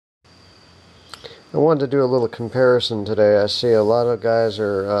I wanted to do a little comparison today. I see a lot of guys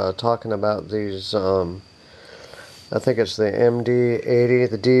are talking about these, I think it's the MD80,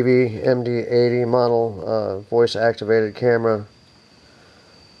 the DV MD80 model voice activated camera.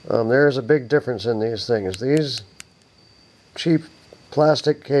 There is a big difference in these things. These cheap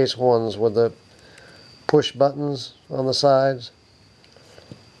plastic case ones with the push buttons on the sides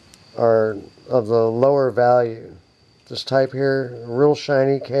are of the lower value. This type here, real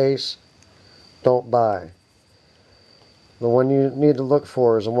shiny case, don't buy. The one you need to look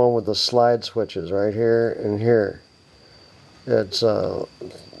for is the one with the slide switches right here and here. It's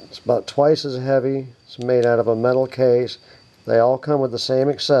about twice as heavy. It's made out of a metal case. They all come with the same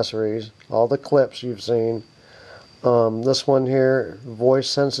accessories, all the clips you've seen. This one here, voice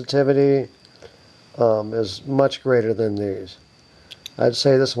sensitivity, is much greater than these. I'd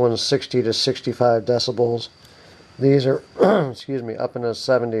say this one's 60 to 65 decibels. These are, excuse me, up in the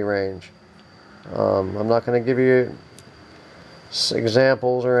 70 range. I'm not going to give you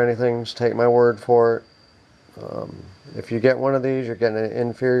examples or anything, just take my word for it. If you get one of these, you're getting an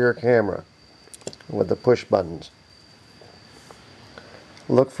inferior camera with the push buttons.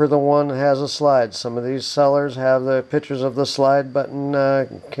 Look for the one that has a slide. Some of these sellers have the pictures of the slide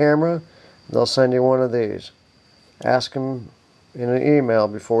button camera. They'll send you one of these. Ask them in an email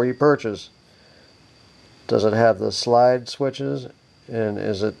before you purchase. Does it have the slide switches? And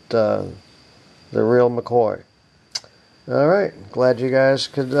is it the real McCoy? Alright, glad you guys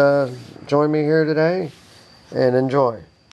could join me here today and enjoy.